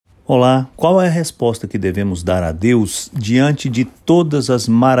Olá, qual é a resposta que devemos dar a Deus diante de todas as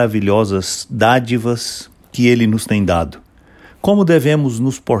maravilhosas dádivas que Ele nos tem dado? Como devemos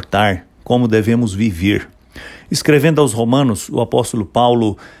nos portar? Como devemos viver? Escrevendo aos Romanos, o apóstolo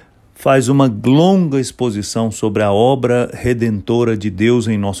Paulo faz uma longa exposição sobre a obra redentora de Deus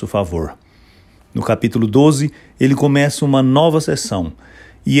em nosso favor. No capítulo 12, ele começa uma nova sessão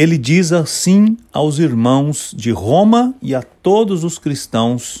e ele diz assim aos irmãos de Roma e a todos os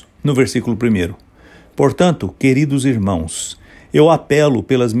cristãos no versículo 1. Portanto, queridos irmãos, eu apelo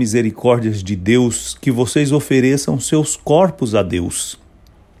pelas misericórdias de Deus que vocês ofereçam seus corpos a Deus,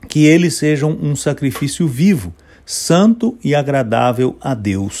 que eles sejam um sacrifício vivo, santo e agradável a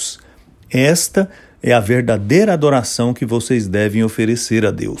Deus. Esta é a verdadeira adoração que vocês devem oferecer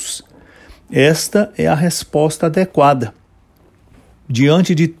a Deus. Esta é a resposta adequada.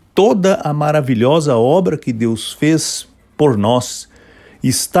 Diante de toda a maravilhosa obra que Deus fez por nós,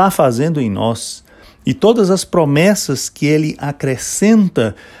 está fazendo em nós, e todas as promessas que Ele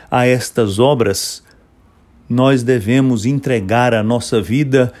acrescenta a estas obras, nós devemos entregar a nossa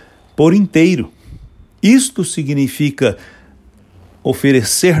vida por inteiro. Isto significa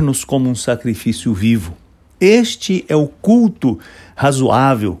oferecer-nos como um sacrifício vivo. Este é o culto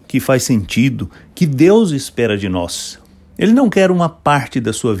razoável, que faz sentido, que Deus espera de nós. Ele não quer uma parte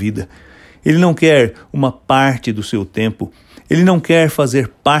da sua vida. Ele não quer uma parte do seu tempo. Ele não quer fazer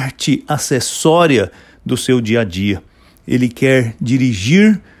parte acessória do seu dia a dia. Ele quer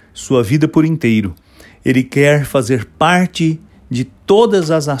dirigir sua vida por inteiro. Ele quer fazer parte de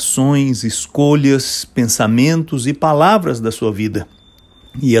todas as ações, escolhas, pensamentos e palavras da sua vida.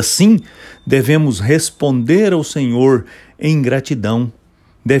 E assim, devemos responder ao Senhor em gratidão.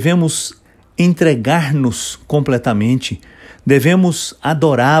 Devemos entregar-nos completamente. Devemos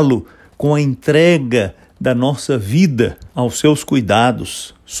adorá-lo com a entrega da nossa vida aos seus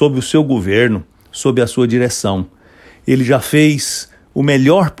cuidados, sob o seu governo, sob a sua direção. Ele já fez o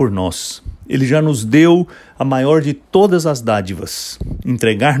melhor por nós. Ele já nos deu a maior de todas as dádivas.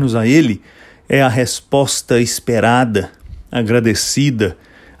 Entregar-nos a Ele é a resposta esperada, agradecida,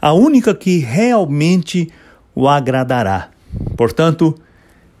 a única que realmente o agradará. Portanto,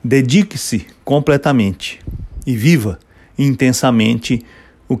 dedique-se completamente e viva intensamente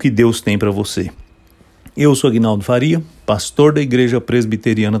o que Deus tem para você. Eu sou Aguinaldo Faria, pastor da Igreja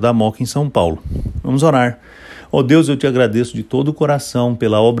Presbiteriana da Moca em São Paulo. Vamos orar. Ó Deus, eu te agradeço de todo o coração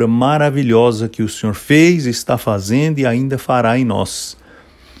pela obra maravilhosa que o Senhor fez, está fazendo e ainda fará em nós.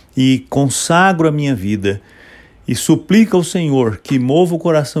 E consagro a minha vida e suplico ao Senhor que mova o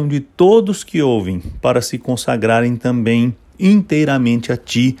coração de todos que ouvem para se consagrarem também inteiramente a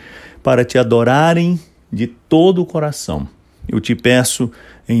Ti, para Te adorarem de todo o coração. Eu te peço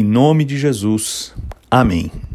em nome de Jesus. Amém.